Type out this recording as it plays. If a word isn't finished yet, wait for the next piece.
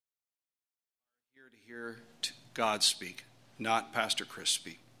to hear God speak, not Pastor Kris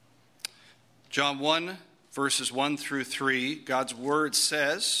speak. John 1, verses 1 through 3, God's word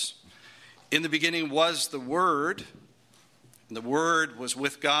says, "In the beginning was the Word, and the Word was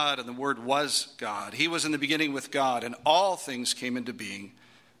with God, and the Word was God. He was in the beginning with God, and all things came into being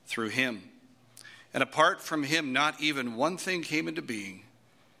through him. And apart from him, not even one thing came into being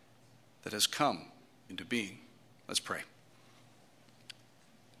that has come into being." Let's pray.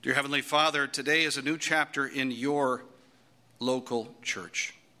 Dear Heavenly Father, today is a new chapter in your local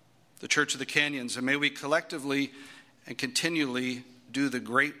church, the Church of the Canyons, and may we collectively and continually do the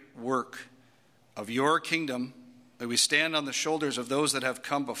great work of your kingdom. May we stand on the shoulders of those that have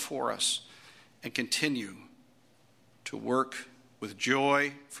come before us and continue to work with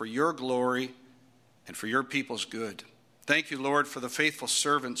joy for your glory and for your people's good. Thank you, Lord, for the faithful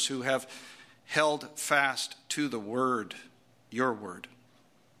servants who have held fast to the word, your word.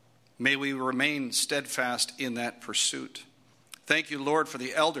 May we remain steadfast in that pursuit. Thank you, Lord, for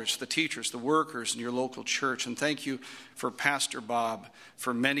the elders, the teachers, the workers in your local church. And thank you for Pastor Bob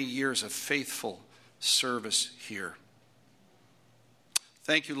for many years of faithful service here.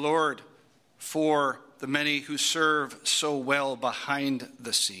 Thank you, Lord, for the many who serve so well behind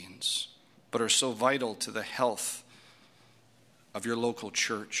the scenes, but are so vital to the health of your local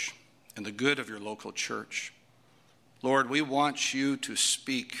church and the good of your local church. Lord, we want you to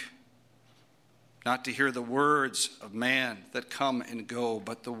speak, not to hear the words of man that come and go,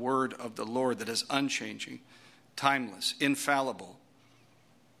 but the word of the Lord that is unchanging, timeless, infallible.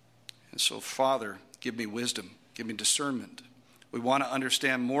 And so, Father, give me wisdom, give me discernment. We want to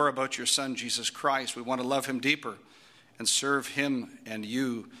understand more about your Son, Jesus Christ. We want to love him deeper and serve him and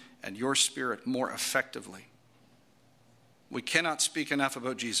you and your Spirit more effectively. We cannot speak enough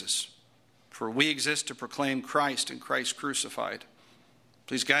about Jesus, for we exist to proclaim Christ and Christ crucified.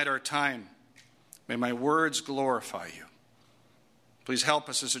 Please guide our time. May my words glorify you. Please help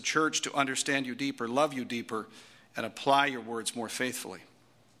us as a church to understand you deeper, love you deeper, and apply your words more faithfully.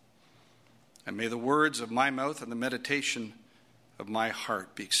 And may the words of my mouth and the meditation of my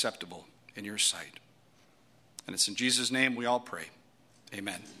heart be acceptable in your sight. And it's in Jesus' name we all pray.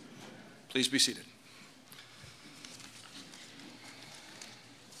 Amen. Please be seated.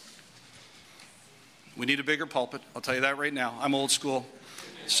 We need a bigger pulpit. I'll tell you that right now. I'm old school.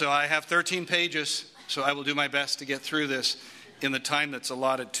 So I have 13 pages, so I will do my best to get through this in the time that's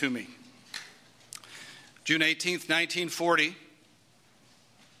allotted to me. June 18th, 1940,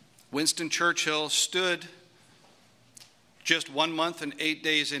 Winston Churchill stood just 1 month and 8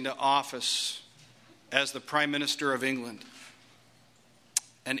 days into office as the Prime Minister of England.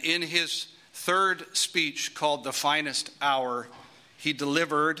 And in his third speech, called The Finest Hour, he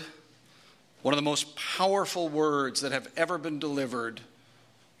delivered one of the most powerful words that have ever been delivered.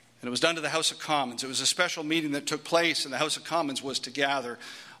 And it was done to the House of Commons. It was a special meeting that took place, and the House of Commons was to gather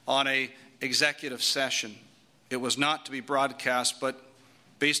on an executive session. It was not to be broadcast, but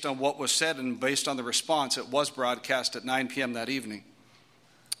based on what was said and based on the response, it was broadcast at 9 p.m. that evening.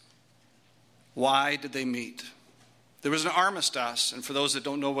 Why did they meet? There was an armistice, and for those that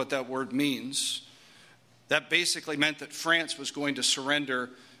don't know what that word means, that basically meant that France was going to surrender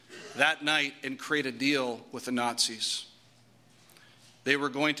that night and create a deal with the Nazis. They were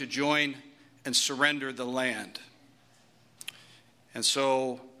going to join and surrender the land. And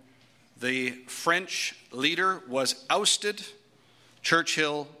so the French leader was ousted.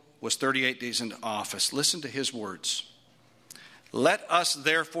 Churchill was 38 days into office. Listen to his words. "Let us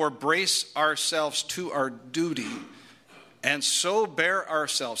therefore brace ourselves to our duty and so bear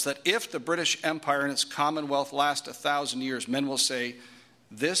ourselves that if the British Empire and its Commonwealth last 1,000 years, men will say,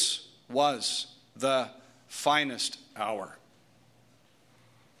 'This was the finest hour.'"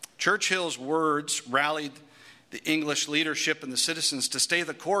 Churchill's words rallied the English leadership and the citizens to stay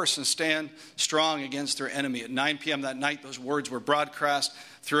the course and stand strong against their enemy. At 9 p.m. that night, those words were broadcast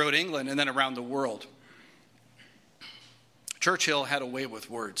throughout England and then around the world. Churchill had a way with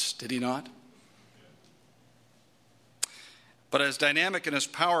words, did he not? But as dynamic and as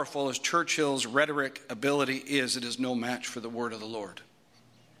powerful as Churchill's rhetoric ability is, it is no match for the word of the Lord.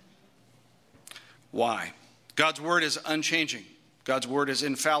 Why? God's word is unchanging. God's word is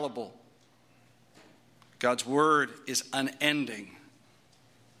infallible. God's word is unending.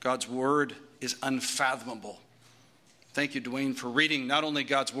 God's word is unfathomable. Thank you, Dwayne, for reading not only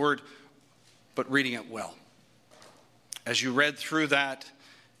God's word, but reading it well. As you read through that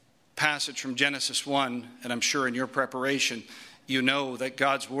passage from Genesis 1, and I'm sure in your preparation, you know that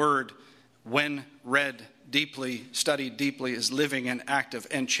God's word, when read deeply, studied deeply, is living and active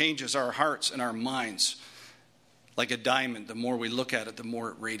and changes our hearts and our minds. Like a diamond, the more we look at it, the more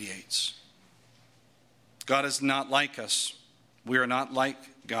it radiates. God is not like us. We are not like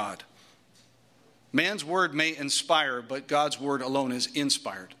God. Man's word may inspire, but God's word alone is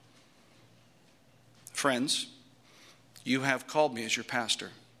inspired. Friends, you have called me as your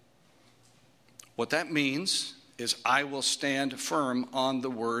pastor. What that means is I will stand firm on the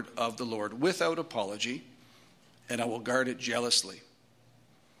word of the Lord without apology, and I will guard it jealously.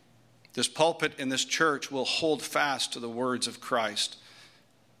 This pulpit in this church will hold fast to the words of Christ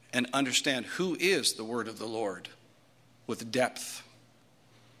and understand who is the word of the Lord with depth.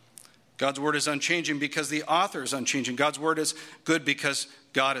 God's word is unchanging because the author is unchanging. God's word is good because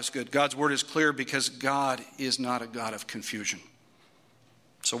God is good. God's word is clear because God is not a God of confusion.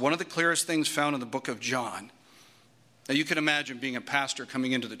 So one of the clearest things found in the book of John. Now you can imagine being a pastor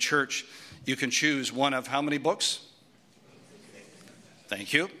coming into the church. You can choose one of how many books?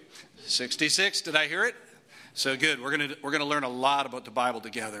 Thank you. 66. Did I hear it? So good. We're going to learn a lot about the Bible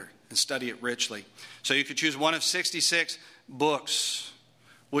together and study it richly. So you could choose one of 66 books.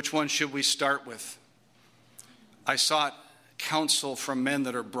 Which one should we start with? I sought counsel from men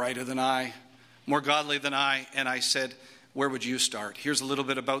that are brighter than I, more godly than I, and I said, where would you start? Here's a little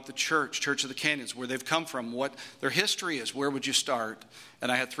bit about the Church of the Canyons, where they've come from, what their history is. Where would you start?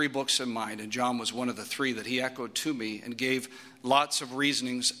 And I had 3 books in mind, and John was one of the 3 that he echoed to me and gave lots of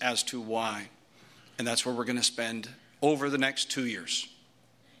reasonings as to why. And that's where we're going to spend over the next 2 years,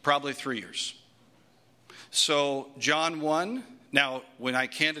 probably 3 years. So John 1. Now, when I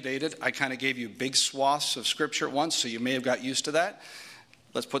candidated, I kind of gave you big swaths of Scripture at once, so you may have got used to that.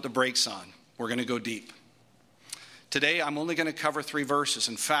 Let's put the brakes on. We're going to go deep. Today, I'm only going to cover 3 verses.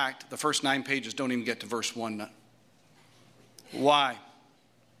 In fact, the first 9 pages don't even get to verse 1. Why?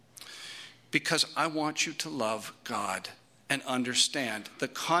 Because I want you to love God and understand the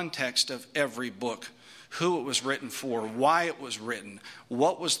context of every book, who it was written for, why it was written,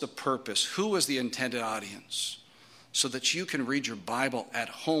 what was the purpose, who was the intended audience, so that you can read your Bible at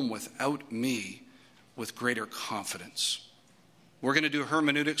home without me with greater confidence. We're going to do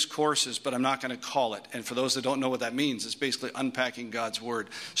hermeneutics courses, but I'm not going to call it. And for those that don't know what that means, it's basically unpacking God's word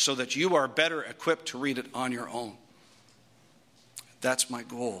so that you are better equipped to read it on your own. That's my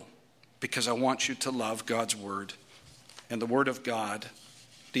goal, because I want you to love God's word and the word of God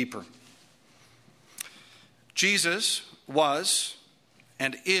deeper. Jesus was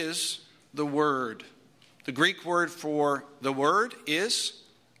and is the Word. The Greek word for the word is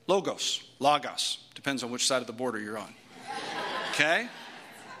logos. Depends on which side of the border you're on. Okay?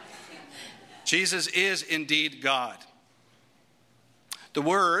 Jesus is indeed God. The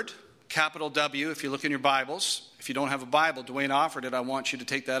word, capital W, if you look in your Bibles. If you don't have a Bible, Dwayne offered it. I want you to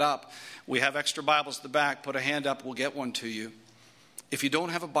take that up. We have extra Bibles at the back. Put a hand up. We'll get one to you. If you don't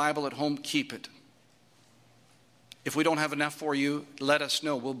have a Bible at home, keep it. If we don't have enough for you, let us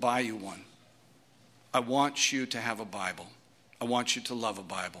know. We'll buy you one. I want you to have a Bible. I want you to love a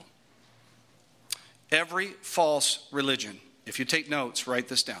Bible. Every false religion, if you take notes, write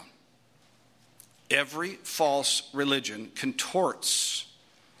this down. Every false religion contorts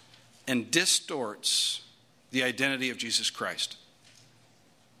and distorts the identity of Jesus Christ.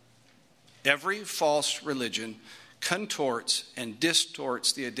 Every false religion contorts and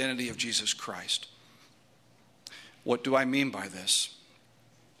distorts the identity of Jesus Christ. What do I mean by this?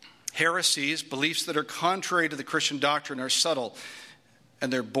 Heresies, beliefs that are contrary to the Christian doctrine, are subtle,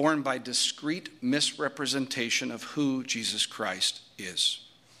 and they're born by discrete misrepresentation of who Jesus Christ is.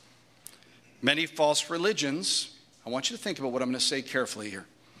 Many false religions, I want you to think about what I'm going to say carefully here.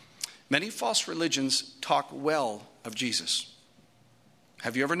 Many false religions talk well of Jesus.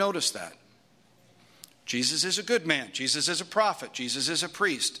 Have you ever noticed that? Jesus is a good man. Jesus is a prophet. Jesus is a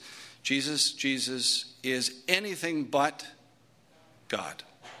priest. Jesus is anything but God.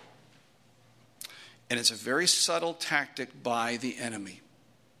 And it's a very subtle tactic by the enemy.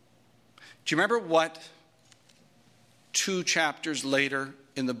 Do you remember what 2 chapters later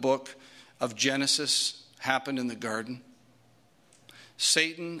in the book of Genesis happened in the garden?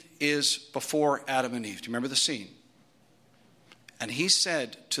 Satan is before Adam and Eve. Do you remember the scene? And he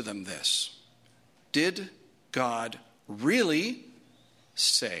said to them this, "Did God really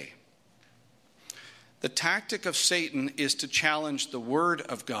say?" The tactic of Satan is to challenge the Word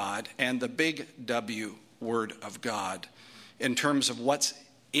of God and the big W Word of God in terms of what's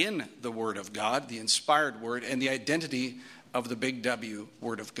in the Word of God, the inspired Word, and the identity of the big W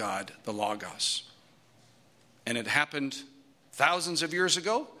Word of God, the Logos. And it happened thousands of years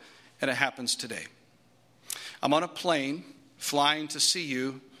ago, and it happens today. I'm on a plane flying to see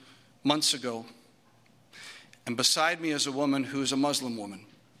you months ago, and beside me is a woman who's a Muslim woman.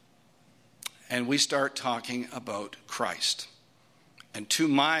 And we start talking about Christ. And to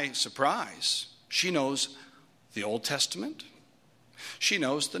my surprise, She knows the Old Testament. She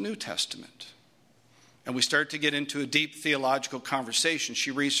knows the New Testament. And we start to get into a deep theological conversation.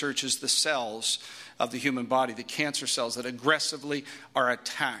 She researches the cells of the human body, the cancer cells that aggressively are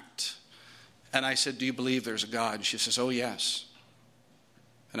attacked. And I said, do you believe there's a God? And she says, oh, yes.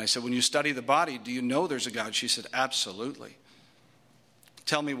 And I said, when you study the body, do you know there's a God? She said, absolutely.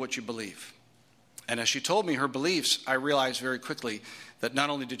 Tell me what you believe. And as she told me her beliefs, I realized very quickly that not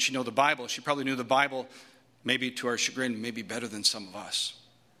only did she know the Bible, she probably knew the Bible, maybe to our chagrin, maybe better than some of us.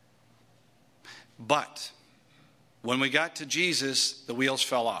 But when we got to Jesus, the wheels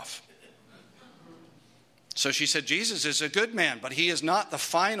fell off. So she said, Jesus is a good man, but he is not the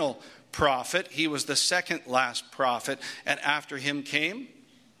final prophet. He was the second last prophet. And after him came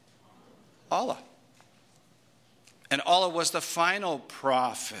Allah. And Allah was the final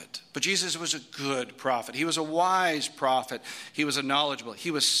prophet. But Jesus was a good prophet. He was a wise prophet. He was a knowledgeable.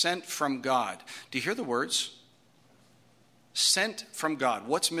 He was sent from God. Do you hear the words? Sent from God.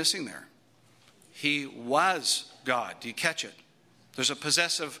 What's missing there? He was God. Do you catch it? There's a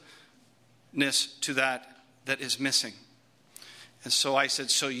possessiveness to that is missing. And so I said,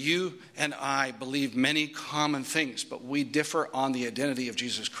 so you and I believe many common things, but we differ on the identity of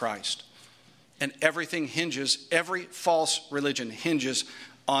Jesus Christ. And everything hinges, every false religion hinges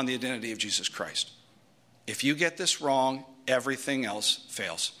on the identity of Jesus Christ. If you get this wrong, everything else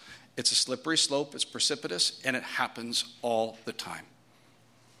fails. It's a slippery slope, it's precipitous, and it happens all the time.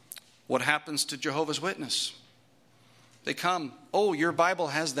 What happens to Jehovah's Witness? They come, oh, your Bible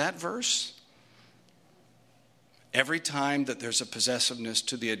has that verse? Every time that there's a possessiveness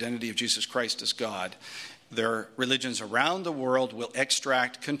to the identity of Jesus Christ as God, their religions around the world will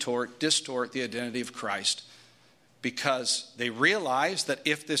extract, contort, distort the identity of Christ because they realize that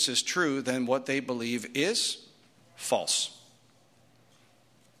if this is true, then what they believe is false.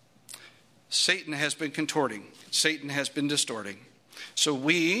 Satan has been contorting. Satan has been distorting. So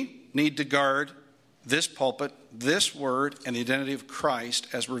we need to guard this pulpit, this word, and the identity of Christ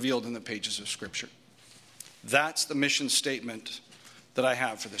as revealed in the pages of Scripture. That's the mission statement that I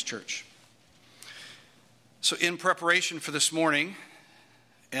have for this church. So in preparation for this morning,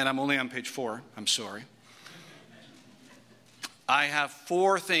 and I'm only on page 4, I'm sorry. I have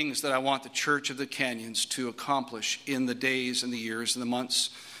 4 things that I want the Church of the Canyons to accomplish in the days and the years and the months,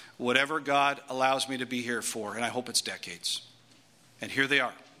 whatever God allows me to be here for, and I hope it's decades. And here they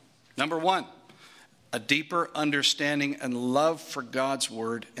are. Number 1, a deeper understanding and love for God's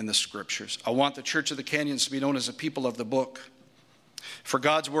Word and the Scriptures. I want the Church of the Canyons to be known as a people of the book. For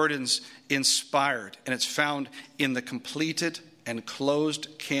God's Word is inspired, and it's found in the completed and closed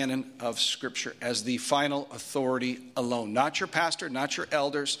canon of Scripture as the final authority alone. Not your pastor, not your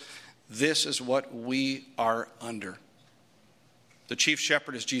elders. This is what we are under. The chief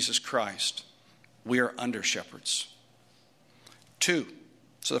shepherd is Jesus Christ. We are under shepherds. 2,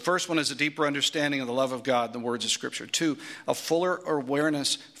 so the first one is a deeper understanding of the love of God, the words of Scripture. 2, a fuller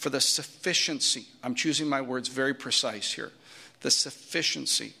awareness for the sufficiency. I'm choosing my words very precise here. The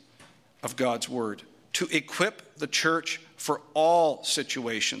sufficiency of God's Word to equip the church for all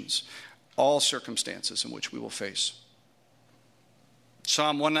situations, all circumstances in which we will face.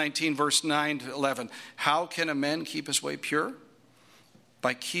 Psalm 119, verse 9 to 11. How can a man keep his way pure?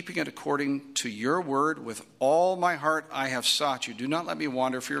 By keeping it according to your word. With all my heart I have sought you. Do not let me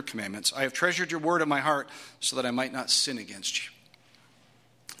wander for your commandments. I have treasured your word in my heart so that I might not sin against you.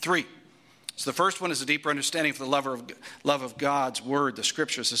 3, so the first one is a deeper understanding for the love of God's word, the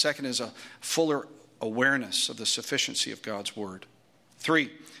Scriptures. The second is a fuller awareness of the sufficiency of God's word.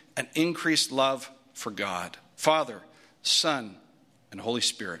 3, an increased love for God, Father, Son, and Holy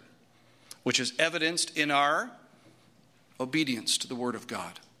Spirit, which is evidenced in our obedience to the Word of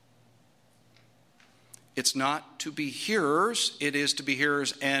God. It's not to be hearers, it is to be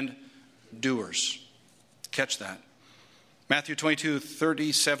hearers and doers. Catch that. Matthew 22,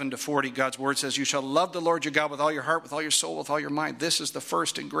 37 to 40, God's Word says, you shall love the Lord your God with all your heart, with all your soul, with all your mind. This is the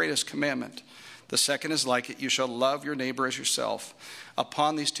first and greatest commandment. The second is like it. You shall love your neighbor as yourself.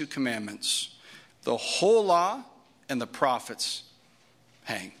 Upon these 2 commandments, the whole law and the prophets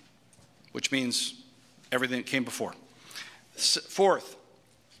hang, which means everything that came before. 4th,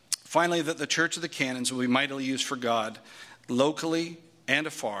 finally, that the Church of the Canyons will be mightily used for God, locally and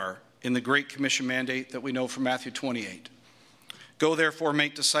afar, in the Great Commission mandate that we know from Matthew 28. Go, therefore,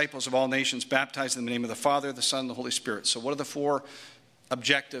 make disciples of all nations, baptize them in the name of the Father, the Son, and the Holy Spirit. So what are the 4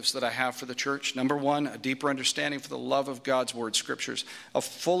 objectives that I have for the church? Number 1, a deeper understanding for the love of God's Word, Scriptures. A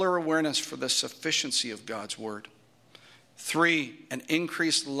fuller awareness for the sufficiency of God's Word. 3, an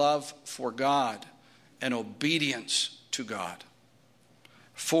increased love for God and obedience to God.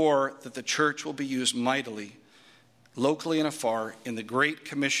 for that the church will be used mightily, locally and afar, in the Great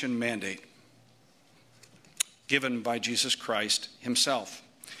Commission mandate given by Jesus Christ himself.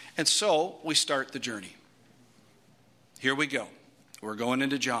 And so we start the journey. Here we go. We're going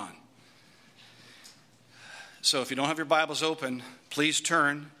into John. So if you don't have your Bibles open, please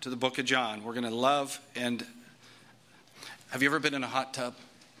turn to the book of John. We're going to love and... Have you ever been in a hot tub?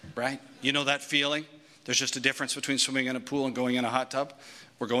 Right? You know that feeling? There's just a difference between swimming in a pool and going in a hot tub.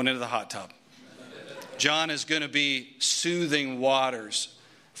 We're going into the hot tub. John is going to be soothing waters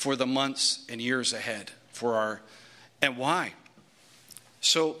for the months and years ahead. And why?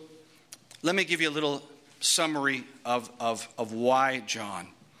 So let me give you a little summary of why John.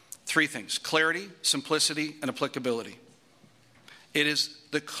 3 things: clarity, simplicity, and applicability. It is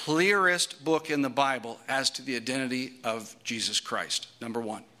the clearest book in the Bible as to the identity of Jesus Christ, number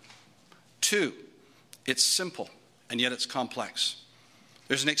 1. 2, it's simple, and yet it's complex.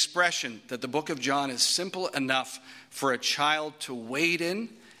 There's an expression that the book of John is simple enough for a child to wade in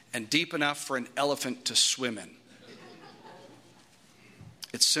and deep enough for an elephant to swim in.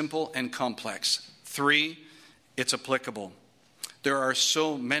 It's simple and complex. 3, it's applicable. There are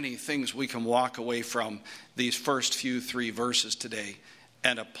so many things we can walk away from these first few 3 verses today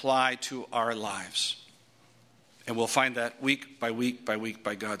and apply to our lives. And we'll find that week by week by week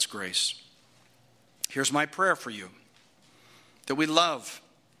by God's grace. Here's my prayer for you: that we love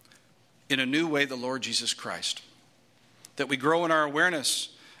in a new way the Lord Jesus Christ. That we grow in our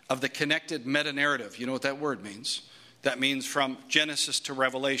awareness of the connected meta-narrative. You know what that word means? That means from Genesis to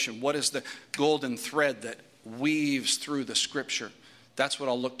Revelation. What is the golden thread that weaves through the Scripture? That's what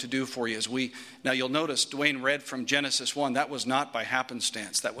I'll look to do for you as we... Now you'll notice Dwayne read from Genesis 1. That was not by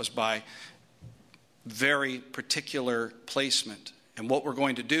happenstance. That was by very particular placement. And what we're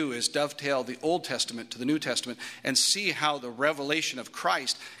going to do is dovetail the Old Testament to the New Testament and see how the revelation of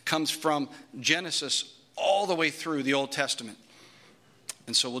Christ comes from Genesis all the way through the Old Testament.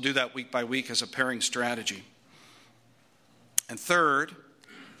 And so we'll do that week by week as a pairing strategy. And third,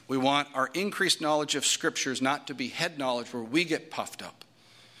 we want our increased knowledge of Scriptures not to be head knowledge where we get puffed up,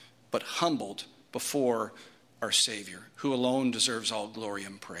 but humbled before our Savior, who alone deserves all glory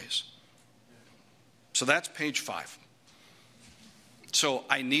and praise. So that's page 5. So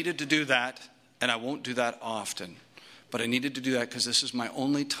I needed to do that, and I won't do that often. But I needed to do that because this is my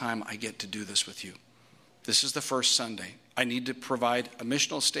only time I get to do this with you. This is the first Sunday. I need to provide a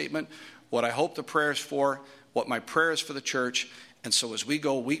missional statement, what I hope the prayer is for, what my prayer is for the church. And so as we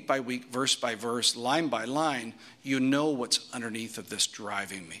go week by week, verse by verse, line by line, you know what's underneath of this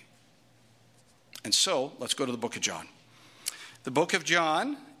driving me. And so let's go to the book of John. The book of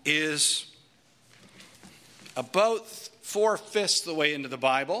John is about 4/5 the way into the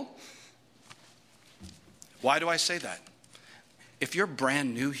Bible. Why do I say that? If you're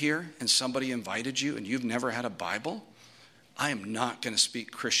brand new here and somebody invited you and you've never had a Bible, I am not going to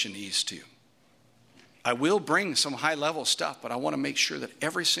speak Christianese to you. I will bring some high-level stuff, but I want to make sure that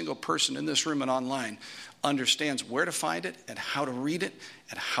every single person in this room and online understands where to find it and how to read it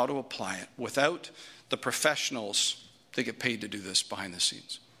and how to apply it without the professionals that get paid to do this behind the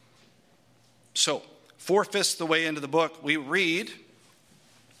scenes. So, 4/5 the way into the book, we read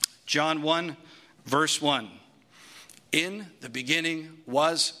John 1, verse 1. In the beginning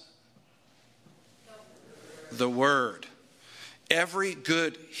was the Word. Every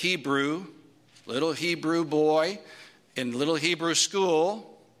good Hebrew, little Hebrew boy in little Hebrew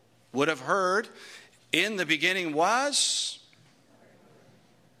school would have heard, in the beginning was...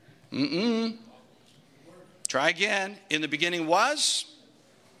 Try again. In the beginning was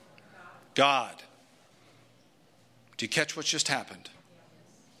God. Do you catch what just happened?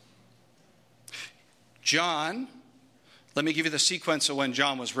 John, let me give you the sequence of when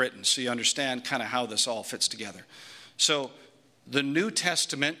John was written so you understand kind of how this all fits together. So the New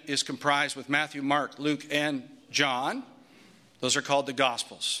Testament is comprised with Matthew, Mark, Luke, and John. Those are called the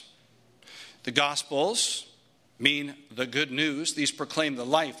Gospels. The Gospels mean the good news. These proclaim the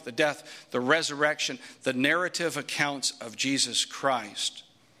life, the death, the resurrection, the narrative accounts of Jesus Christ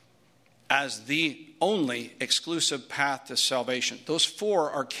as the only exclusive path to salvation. Those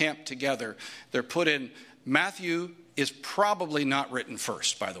 4 are camped together. They're put in. Matthew is probably not written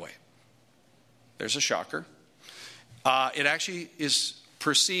first, by the way. There's a shocker. It actually is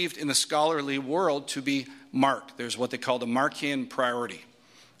perceived in the scholarly world to be Mark. There's what they call the Markian priority.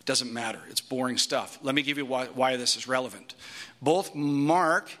 It doesn't matter. It's boring stuff. Let me give you why this is relevant. Both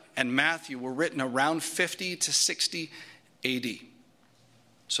Mark and Matthew were written around 50 to 60 AD.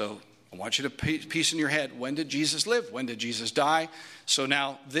 So I want you to piece in your head, when did Jesus live? When did Jesus die? So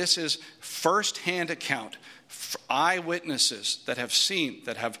now this is first-hand account eyewitnesses that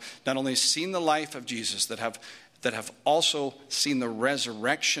have not only seen the life of Jesus, that have also seen the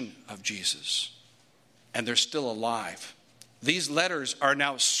resurrection of Jesus, and they're still alive. These letters are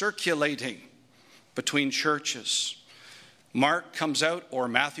now circulating between churches. Mark comes out, or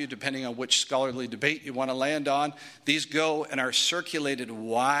Matthew, depending on which scholarly debate you want to land on. These go and are circulated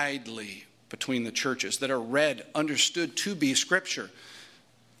widely between the churches that are read, understood to be Scripture.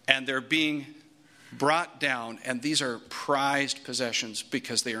 And they're being brought down, and these are prized possessions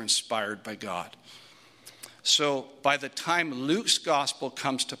because they are inspired by God. So by the time Luke's gospel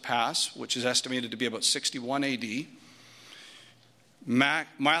comes to pass, which is estimated to be about 61 AD,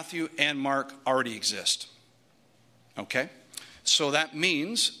 Matthew and Mark already exist. Okay? So that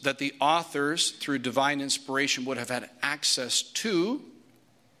means that the authors, through divine inspiration, would have had access to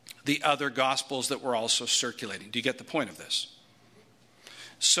the other gospels that were also circulating. Do you get the point of this?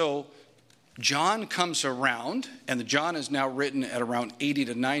 So John comes around, and the John is now written at around 80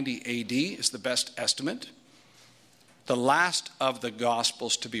 to 90 AD is the best estimate. The last of the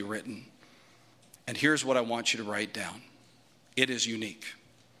gospels to be written. And here's what I want you to write down. It is unique.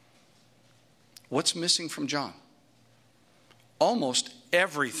 What's missing from John? Almost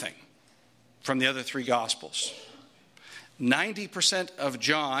everything from the other three gospels. 90% of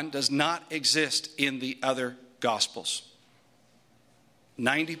John does not exist in the other gospels.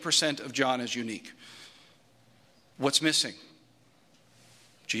 90% of John is unique. What's missing?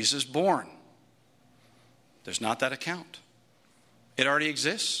 Jesus born. There's not that account. It already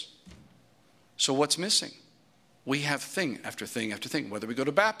exists. So what's missing? We have thing after thing after thing. Whether we go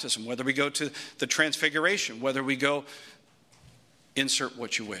to baptism, whether we go to the transfiguration, whether we go, insert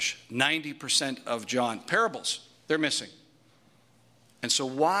what you wish. 90% of John. Parables, they're missing. And so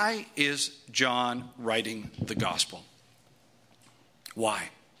why is John writing the gospel? Why?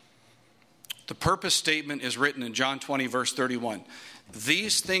 The purpose statement is written in John 20, verse 31.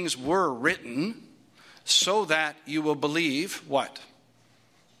 These things were written so that you will believe what?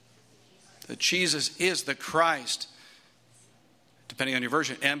 That Jesus is the Christ, depending on your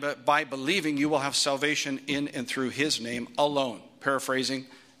version. And by believing, you will have salvation in and through his name alone. Paraphrasing,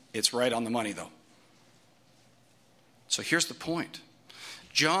 it's right on the money, though. So here's the point.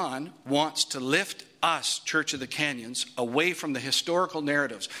 John wants to lift us, Church of the Canyons, away from the historical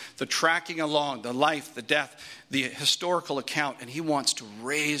narratives, the tracking along, the life, the death, the historical account, and he wants to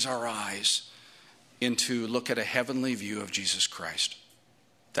raise our eyes into look at a heavenly view of Jesus Christ.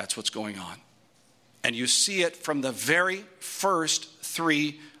 That's what's going on. And you see it from the very first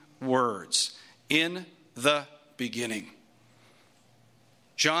three words. In the beginning.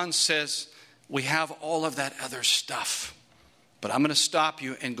 John says we have all of that other stuff. But I'm going to stop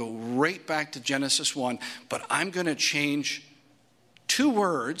you and go right back to Genesis 1. But I'm going to change two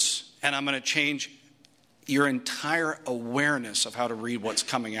words, and I'm going to change your entire awareness of how to read what's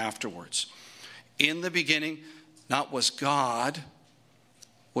coming afterwards. In the beginning, not was God,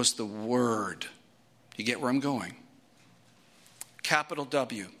 was the Word. You get where I'm going? Capital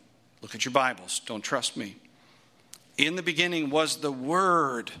W. Look at your Bibles. Don't trust me. In the beginning was the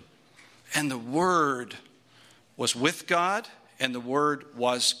Word, and the Word was with God, and the Word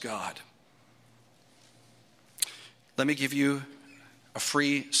was God. Let me give you a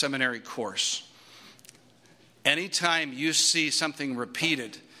free seminary course. Anytime you see something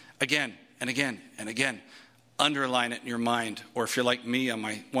repeated again and again and again, underline it in your mind. Or if you're like me on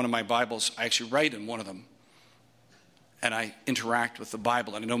one of my Bibles, I actually write in one of them. And I interact with the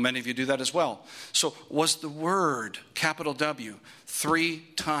Bible. And I know many of you do that as well. So was the Word, capital W, 3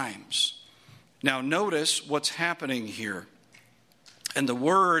 times. Now notice what's happening here. And the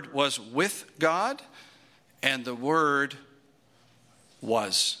Word was with God, and the Word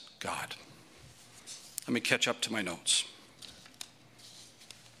was God. Let me catch up to my notes.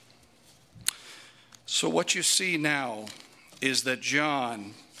 So what you see now is that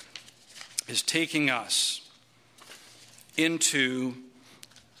John is taking us into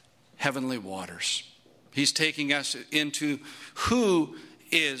heavenly waters. He's taking us into who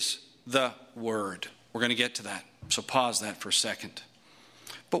is the Word. We're going to get to that. So pause that for a second.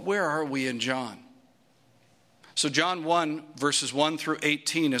 But where are we in John? So John 1, verses 1 through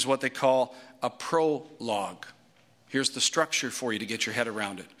 18 is what they call a prologue. Here's the structure for you to get your head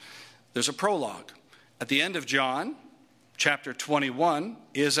around it. There's a prologue. At the end of John, chapter 21,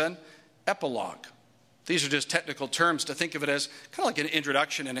 is an epilogue. These are just technical terms to think of it as kind of like an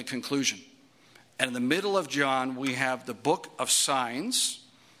introduction and a conclusion. And in the middle of John, we have the book of signs,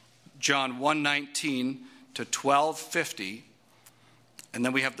 John 1:19 to 12:50. And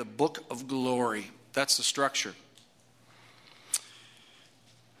then we have the book of glory. That's the structure.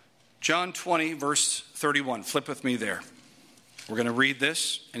 John 20, verse 31. Flip with me there. We're going to read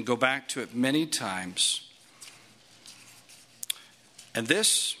this and go back to it many times. And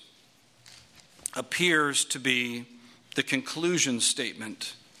this appears to be the conclusion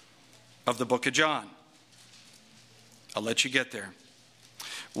statement of the book of John. I'll let you get there.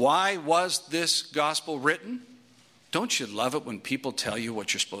 Why was this gospel written? Don't you love it when people tell you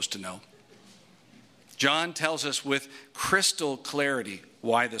what you're supposed to know? John tells us with crystal clarity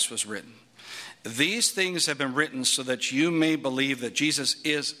why this was written. These things have been written so that you may believe that Jesus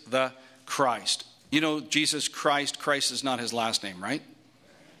is the Christ. You know, Jesus Christ, Christ is not his last name, right?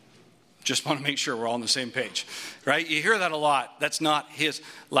 Just want to make sure we're all on the same page, right? You hear that a lot. That's not his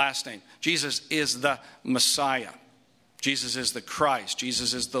last name. Jesus is the Messiah. Jesus is the Christ.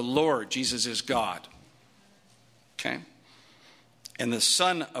 Jesus is the Lord. Jesus is God. Okay? And the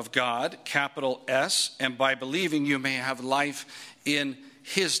Son of God, capital S, and by believing you may have life in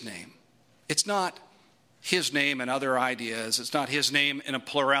his name. It's not his name and other ideas. It's not his name in a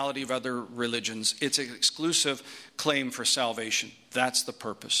plurality of other religions. It's an exclusive claim for salvation. That's the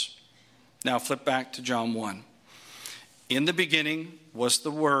purpose. Now flip back to John 1. In the beginning was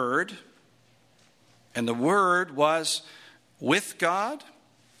the Word, and the Word was with God,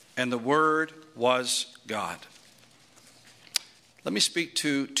 and the Word was God. Let me speak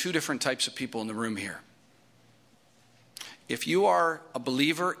to two different types of people in the room here. If you are a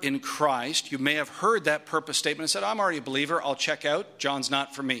believer in Christ, you may have heard that purpose statement and said, I'm already a believer, I'll check out. John's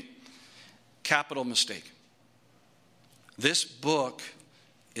not for me. Capital mistake. This book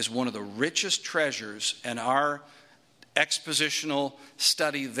is one of the richest treasures, and our expositional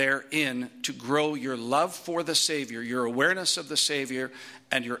study therein to grow your love for the Savior, your awareness of the Savior,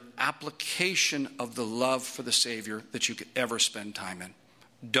 and your application of the love for the Savior that you could ever spend time in.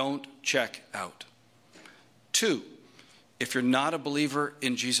 Don't check out. 2, if you're not a believer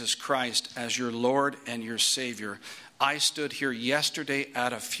in Jesus Christ as your Lord and your Savior, I stood here yesterday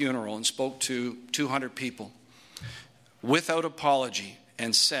at a funeral and spoke to 200 people without apology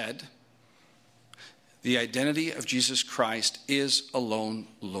and said, the identity of Jesus Christ is alone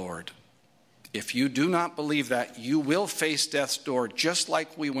Lord. If you do not believe that, you will face death's door, just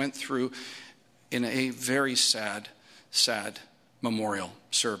like we went through in a very sad, sad memorial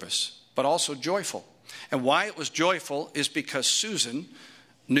service, but also joyful. And why it was joyful is because Susan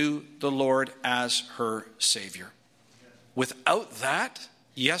knew the Lord as her Savior. Without that,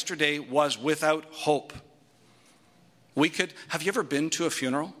 yesterday was without hope. Have you ever been to a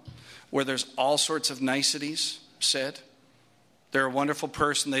funeral where there's all sorts of niceties said? They're a wonderful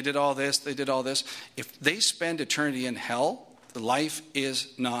person. They did all this. They did all this. If they spend eternity in hell, life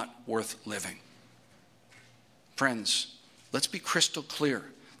is not worth living. Friends, let's be crystal clear.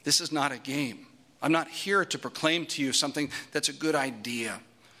 This is not a game. I'm not here to proclaim to you something that's a good idea.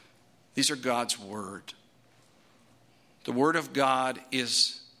 These are God's word. The word of God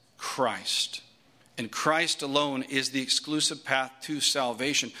is Christ. And Christ alone is the exclusive path to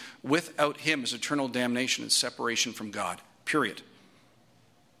salvation. Without him is eternal damnation and separation from God. Period.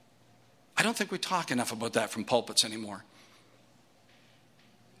 I don't think we talk enough about that from pulpits anymore.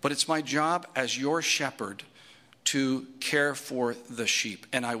 But it's my job as your shepherd to care for the sheep.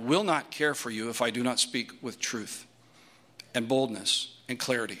 And I will not care for you if I do not speak with truth and boldness and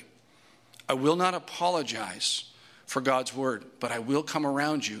clarity. I will not apologize for God's word, but I will come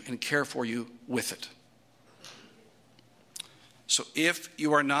around you and care for you with it. So if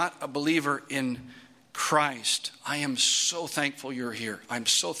you are not a believer in Christ, I am so thankful you're here. I'm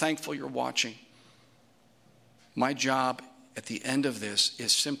so thankful you're watching. My job at the end of this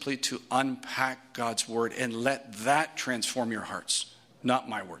is simply to unpack God's word and let that transform your hearts, not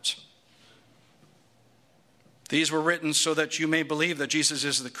my words. These were written so that you may believe that Jesus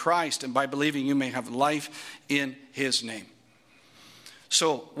is the Christ, and by believing you may have life in his name.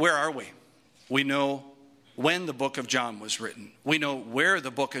 So where are we? We know when the book of John was written. We know where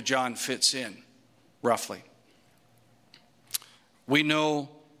the book of John fits in, roughly. We know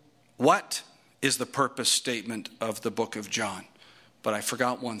what is the purpose statement of the book of John. But I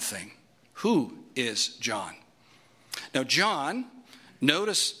forgot one thing. Who is John? Now, John,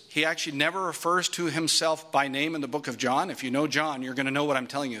 notice he actually never refers to himself by name in the book of John. If you know John, you're going to know what I'm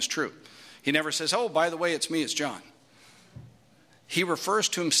telling you is true. He never says, oh, by the way, it's me, it's John. He refers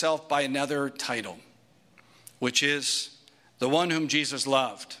to himself by another title, which is the one whom Jesus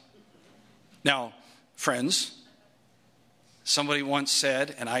loved. Now, friends, somebody once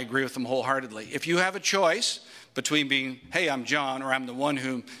said, and I agree with them wholeheartedly, if you have a choice between being, hey, I'm John, or I'm the one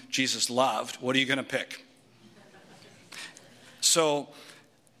whom Jesus loved, what are you going to pick? So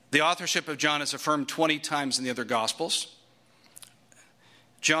the authorship of John is affirmed 20 times in the other Gospels.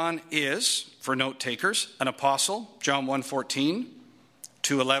 John is, for note takers, an apostle. John 1:14,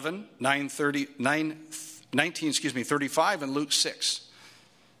 2:11, 19:35, and Luke 6.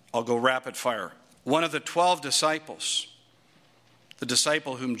 I'll go rapid fire. One of the 12 disciples, the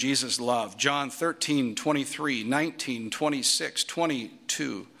disciple whom Jesus loved. John 13:23, 19:26,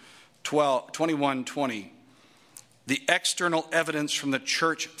 22, 12, 21:20. The external evidence from the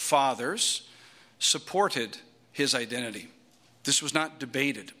church fathers supported his identity. This was not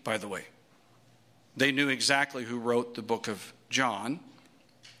debated, by the way. They knew exactly who wrote the book of John.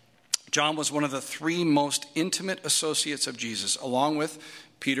 John was one of the three most intimate associates of Jesus, along with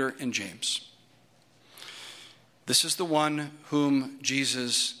Peter and James. This is the one whom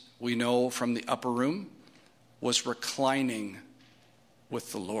Jesus, we know from the upper room, was reclining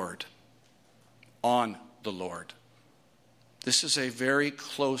with the Lord, on the Lord. This is a very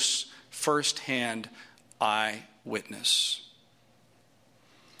close, first-hand eyewitness.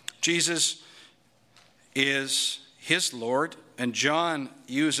 Jesus is his Lord, and John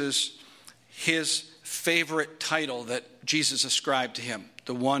uses his favorite title that Jesus ascribed to him,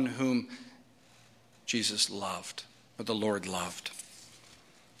 the one whom Jesus loved, or the Lord loved.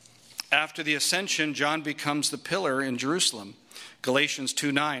 After the ascension, John becomes the pillar in Jerusalem. Galatians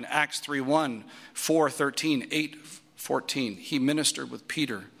 2:9, Acts 3:1, 4:13, 8:14. He ministered with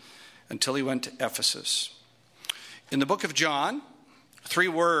Peter until he went to Ephesus. In the book of John, three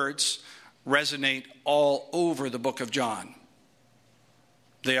words resonate all over the book of John.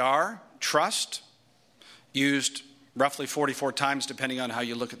 They are trust, used roughly 44 times depending on how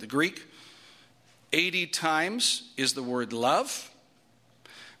you look at the Greek. 80 times is the word love,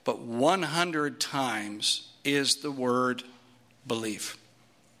 but 100 times is the word believe.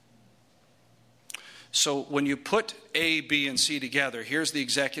 So when you put A, B, and C together, here's the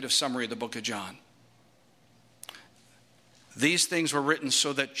executive summary of the book of John. These things were written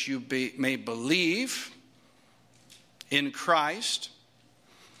so that you may believe in Christ,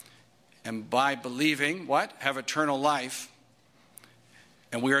 and by believing, what? Have eternal life.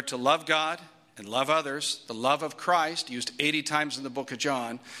 And we are to love God and love others. The love of Christ, used 80 times in the book of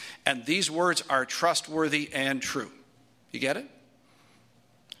John. And these words are trustworthy and true. You get it?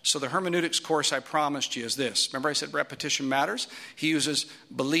 So the hermeneutics course I promised you is this. Remember I said repetition matters? He uses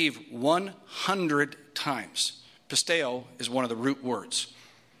believe 100 times. Pisteo is one of the root words.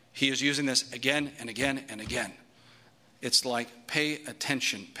 He is using this again and again and again. It's like pay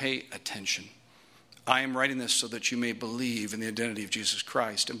attention, pay attention. I am writing this so that you may believe in the identity of Jesus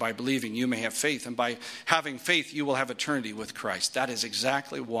Christ. And by believing, you may have faith. And by having faith, you will have eternity with Christ. That is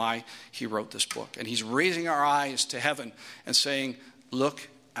exactly why he wrote this book. And he's raising our eyes to heaven and saying, look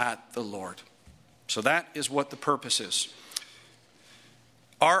at the Lord. So that is what the purpose is.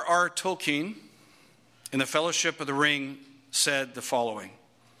 R.R. Tolkien, in The Fellowship of the Ring, said the following,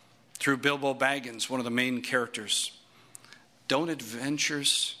 through Bilbo Baggins, one of the main characters: don't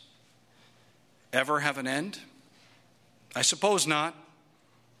adventures ever have an end? I suppose not.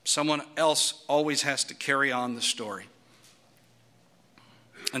 Someone else always has to carry on the story.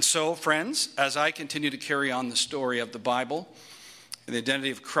 And so, friends, as I continue to carry on the story of the Bible and the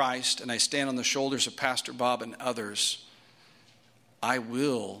identity of Christ, and I stand on the shoulders of Pastor Bob and others, I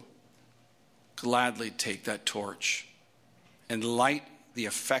will gladly take that torch and light the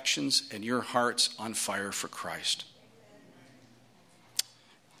affections in your hearts on fire for Christ.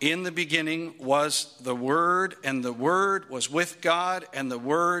 In the beginning was the Word, and the Word was with God, and the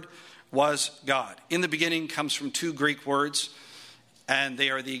Word was God. In the beginning comes from two Greek words, and they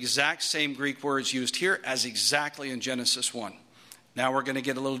are the exact same Greek words used here as exactly in Genesis 1. Now we're going to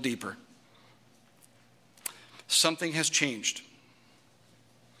get a little deeper. Something has changed.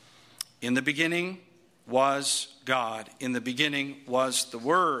 In the beginning was God. In the beginning was the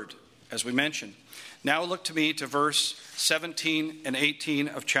Word, as we mentioned. Now look to me to verse 17 and 18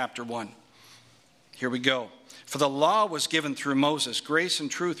 of chapter 1. Here we go. For the law was given through Moses. Grace and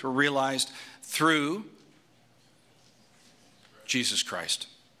truth were realized through Jesus Christ.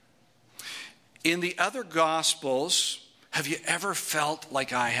 In the other Gospels, have you ever felt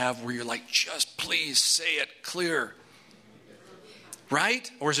like I have, where you're like, just please say it clear?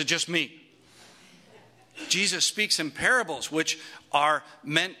 Right? Or is it just me? Jesus speaks in parables, which are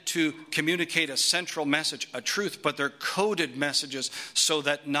meant to communicate a central message, a truth, but they're coded messages so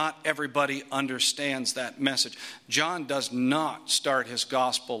that not everybody understands that message. John does not start his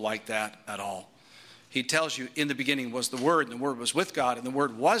gospel like that at all. He tells you in the beginning was the Word, and the Word was with God, and the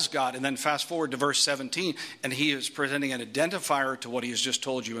Word was God. And then fast forward to verse 17, and he is presenting an identifier to what he has just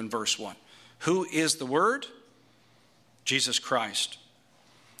told you in verse 1. Who is the Word? Jesus Christ.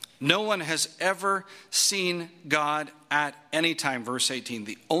 No one has ever seen God at any time. Verse 18,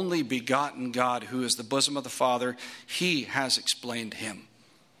 the only begotten God who is the bosom of the Father, he has explained him.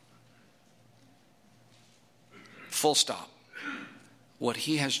 Full stop. What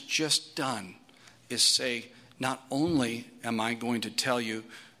he has just done is say, not only am I going to tell you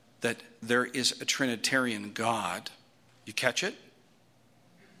that there is a Trinitarian God. You catch it?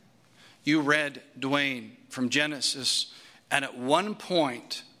 You read, Dwayne, from Genesis, and at one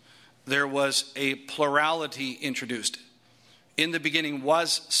point there was a plurality introduced. In the beginning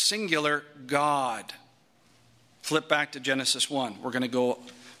was singular God. Flip back to Genesis 1. We're going to go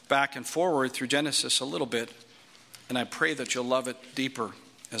back and forward through Genesis a little bit, and I pray that you'll love it deeper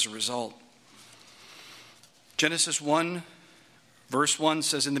as a result. Genesis 1, verse 1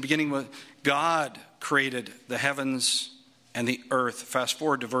 says, in the beginning, God created the heavens and the earth. Fast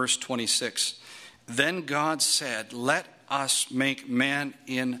forward to verse 26. Then God said, let us make man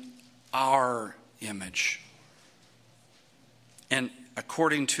in our image and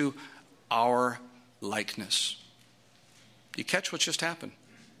according to our likeness. You catch what just happened?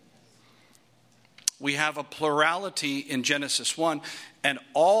 We have a plurality in Genesis 1, and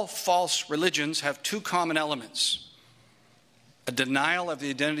all false religions have two common elements. A denial of the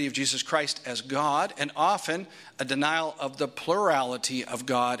identity of Jesus Christ as God, and often a denial of the plurality of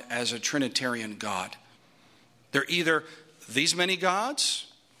God as a Trinitarian God. They're either these many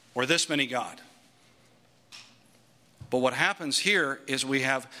gods or this many God. But what happens here is we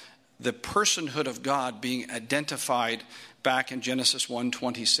have the personhood of God being identified back in Genesis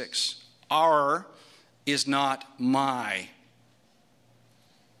 1:26. Our is not my.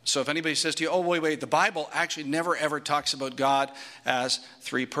 So if anybody says to you, oh, wait, the Bible actually never ever talks about God as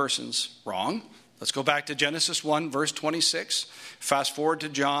three persons. Wrong. Let's go back to Genesis 1, verse 26. Fast forward to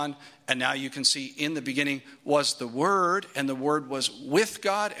John, and now you can see in the beginning was the Word, and the Word was with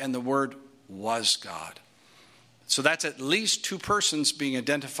God, and the Word was God. So that's at least two persons being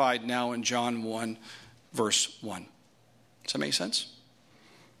identified now in John 1, verse 1. Does that make sense?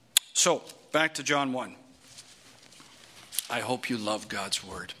 So, back to John 1. I hope you love God's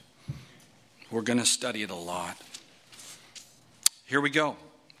Word. We're going to study it a lot. Here we go.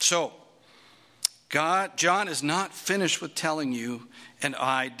 So, John is not finished with telling you and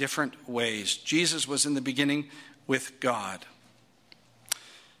I different ways. Jesus was in the beginning with God.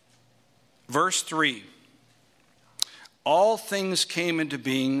 Verse 3. All things came into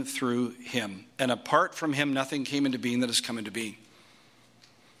being through him, and apart from him nothing came into being that has come into being.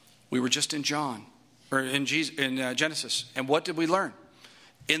 We were just in Genesis, and what did we learn?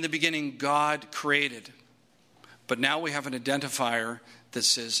 In the beginning, God created. But now we have an identifier that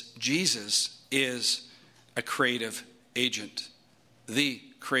says Jesus is a creative agent, the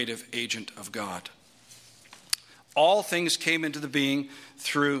creative agent of God. All things came into the being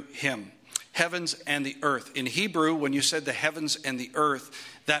through him. Heavens and the earth. In Hebrew, when you said the heavens and the earth,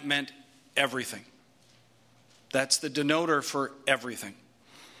 that meant everything. That's the denoter for everything.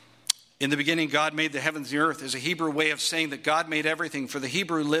 In the beginning, God made the heavens and the earth is a Hebrew way of saying that God made everything. For the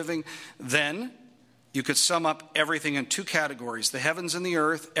Hebrew living then, you could sum up everything in two categories. The heavens and the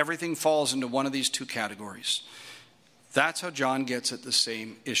earth, everything falls into one of these two categories. That's how John gets at the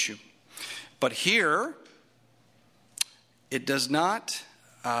same issue. But here, it does not,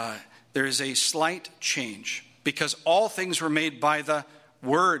 there is a slight change. Because all things were made by the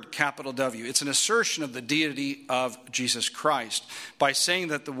Word, capital W. It's an assertion of the deity of Jesus Christ by saying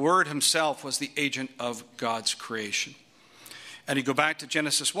that the Word himself was the agent of God's creation. And you go back to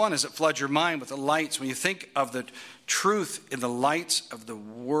Genesis 1 as it floods your mind with the lights. When you think of the truth in the lights of the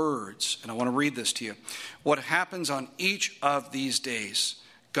words, and I want to read this to you. What happens on each of these days?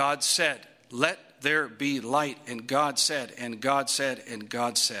 God said, let there be light. And God said, and God said, and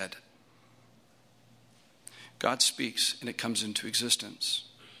God said. God speaks and it comes into existence.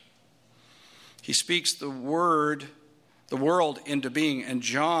 He speaks the world into being. And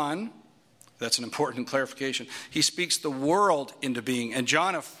John, that's an important clarification. He speaks the world into being. And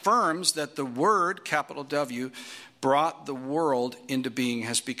John affirms that the Word, capital W, brought the world into being,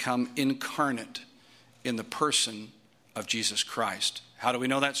 has become incarnate in the person of Jesus Christ. How do we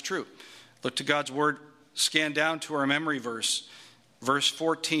know that's true? Look to God's Word, scan down to our memory verse. Verse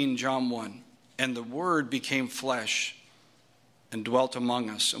 14, John 1. And the Word became flesh and dwelt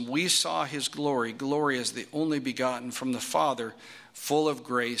among us. And we saw his glory, glory as the only begotten from the Father, full of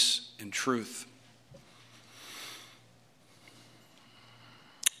grace and truth.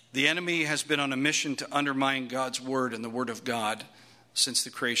 The enemy has been on a mission to undermine God's Word and the Word of God since the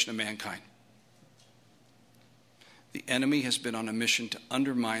creation of mankind. The enemy has been on a mission to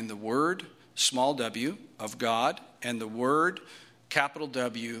undermine the Word, small w, of God, and the Word, capital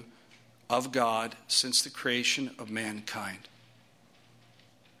W, of God since the creation of mankind.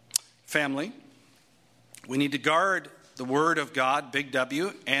 Family, we need to guard the Word of God, big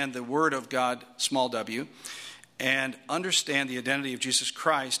W, and the Word of God, small w, and understand the identity of Jesus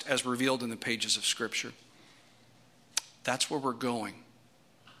Christ as revealed in the pages of Scripture. That's where we're going.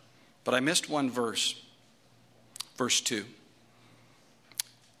 But I missed one verse, verse 2.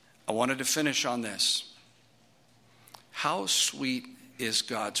 I wanted to finish on this. How sweet is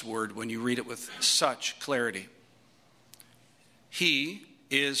God's Word when you read it with such clarity. He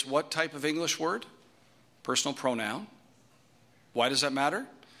is what type of English word? Personal pronoun. Why does that matter?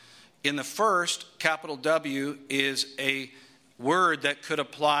 In the first, capital W is a word that could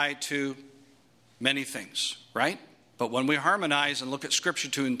apply to many things, right? But when we harmonize and look at Scripture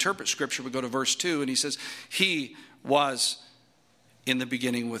to interpret Scripture, we go to verse 2, and he says, he was in the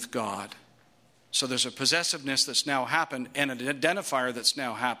beginning with God. So there's a possessiveness that's now happened and an identifier that's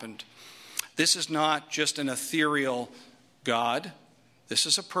now happened. This is not just an ethereal God. This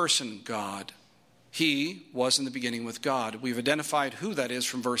is a person God. He was in the beginning with God. We've identified who that is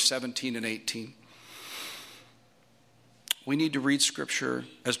from verse 17 and 18. We need to read Scripture,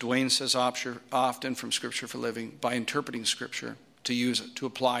 as Dwayne says often, from Scripture for Living, by interpreting Scripture, to use it, to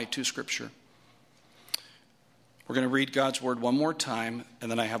apply to Scripture. We're going to read God's Word one more time, and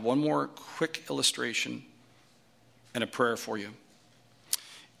then I have one more quick illustration and a prayer for you.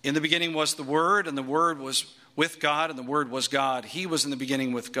 In the beginning was the Word, and the Word was with God, and the Word was God. He was in the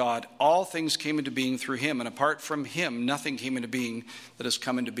beginning with God. All things came into being through him, and apart from him, nothing came into being that has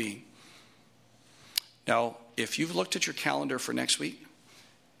come into being. Now, if you've looked at your calendar for next week,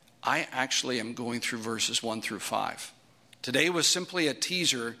 I actually am going through verses 1 through 5. Today was simply a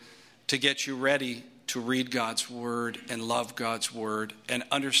teaser to get you ready to read God's Word and love God's Word and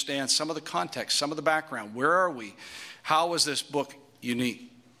understand some of the context, some of the background. Where are we? How is this book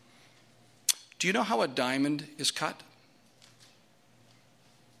unique? Do you know how a diamond is cut?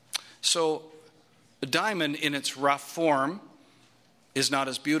 So a diamond in its rough form is not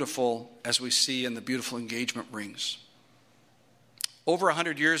as beautiful as we see in the beautiful engagement rings. Over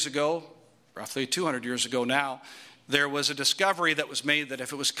 100 years ago, roughly 200 years ago now, there was a discovery that was made that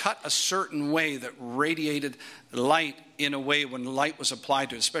if it was cut a certain way that radiated light in a way when light was applied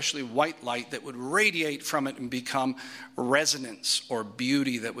to it, especially white light, that would radiate from it and become resonance or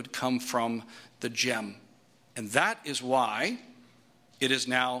beauty that would come from the gem. And that is why it is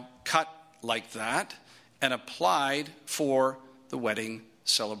now cut like that and applied for the wedding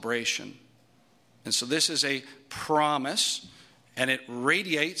celebration. And so this is a promise, and it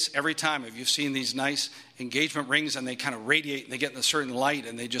radiates every time. If you've seen these nice engagement rings and they kind of radiate and they get in a certain light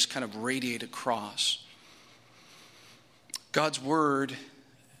and they just kind of radiate across. God's Word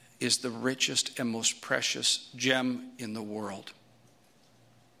is the richest and most precious gem in the world.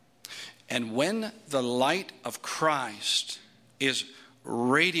 And when the light of Christ is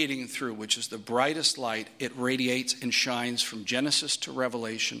radiating through, which is the brightest light, it radiates and shines from Genesis to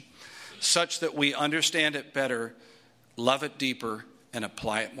Revelation, such that we understand it better, love it deeper, and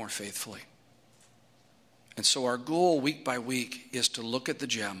apply it more faithfully. And so our goal week by week is to look at the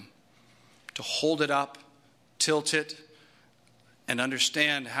gem, to hold it up, tilt it, and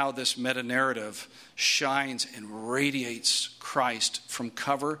understand how this meta-narrative shines and radiates Christ from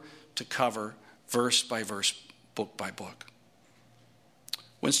cover to cover, verse by verse, book by book.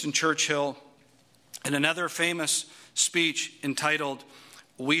 Winston Churchill, in another famous speech entitled,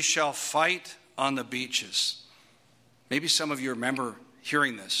 "We Shall Fight on the Beaches." Maybe some of you remember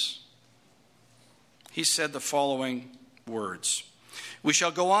hearing this. He said the following words: "We shall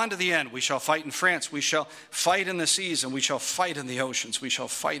go on to the end. We shall fight in France. We shall fight in the seas, and we shall fight in the oceans. We shall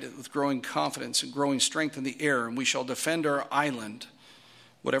fight it with growing confidence and growing strength in the air, and we shall defend our island.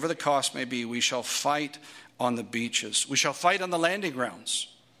 Whatever the cost may be, we shall fight on the beaches. We shall fight on the landing grounds.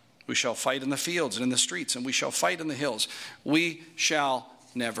 We shall fight in the fields and in the streets, and we shall fight in the hills. We shall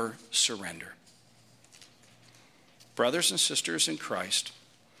never surrender." Brothers and sisters in Christ,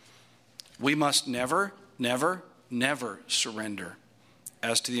 we must never, never, never surrender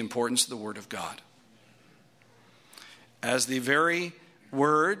as to the importance of the Word of God. As the very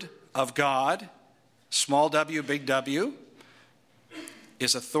Word of God, small w, big W,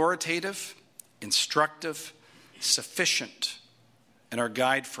 is authoritative, instructive, sufficient, and our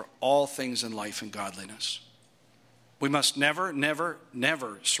guide for all things in life and godliness. We must never, never,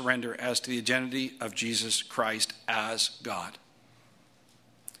 never surrender as to the identity of Jesus Christ as God.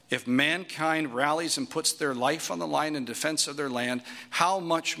 If mankind rallies and puts their life on the line in defense of their land, how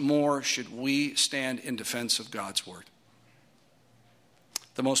much more should we stand in defense of God's Word?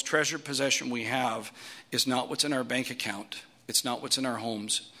 The most treasured possession we have is not what's in our bank account. It's not what's in our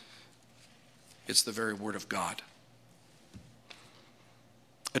homes. It's the very word of God.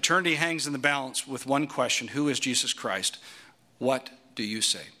 Eternity hangs in the balance with one question: who is Jesus Christ? What do you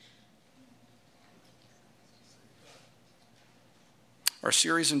say? Our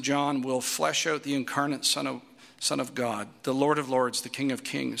series in John will flesh out the incarnate Son of God, the Lord of Lords, the King of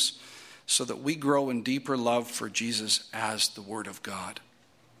Kings, so that we grow in deeper love for Jesus as the Word of God.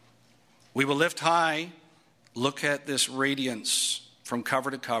 We will lift high, look at this radiance from cover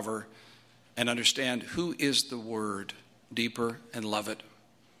to cover, and understand who is the Word deeper, and love it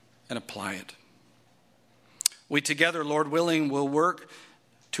and apply it. We together, Lord willing, will work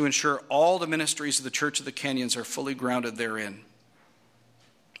to ensure all the ministries of the Church of the Kenyans are fully grounded therein.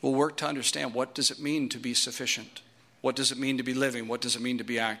 We'll work to understand, what does it mean to be sufficient? What does it mean to be living? What does it mean to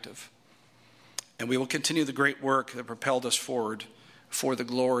be active? And we will continue the great work that propelled us forward for the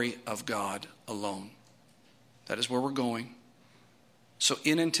glory of God alone. That is where we're going. So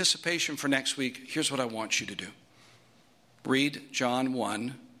in anticipation for next week, here's what I want you to do. Read John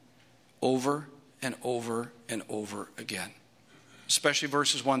 1 over and over and over again, especially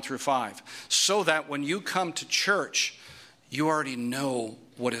verses 1 through 5, so that when you come to church, you already know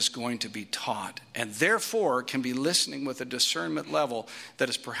what is going to be taught, and therefore can be listening with a discernment level that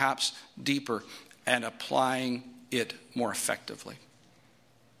is perhaps deeper and applying it more effectively.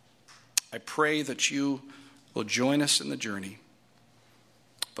 I pray that you will join us in the journey,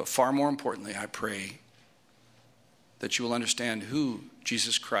 but far more importantly, I pray that you will understand who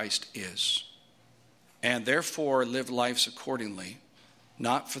Jesus Christ is, and therefore live lives accordingly,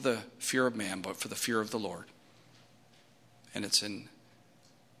 not for the fear of man, but for the fear of the Lord. And it's in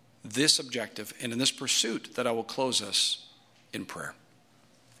this objective and in this pursuit that I will close us in prayer.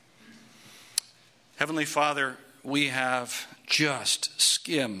 Heavenly Father, we have just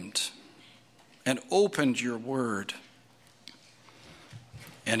skimmed and opened your word.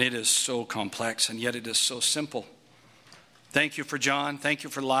 And it is so complex, and yet it is so simple. Thank you for John. Thank you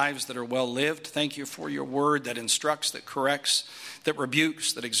for lives that are well lived. Thank you for your word that instructs, that corrects, that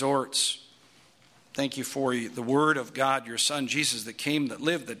rebukes, that exhorts. Thank you for the word of God, your Son, Jesus, that came, that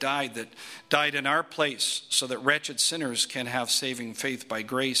lived, that died in our place, so that wretched sinners can have saving faith by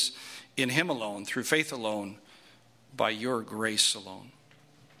grace in him alone, through faith alone, by your grace alone.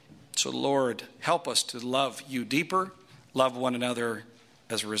 So, Lord, help us to love you deeper, love one another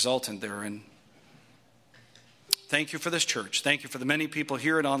as a resultant therein. Thank you for this church. Thank you for the many people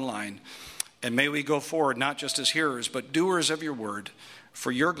here and online. And may we go forward not just as hearers, but doers of your word,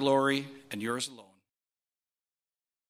 for your glory and yours alone.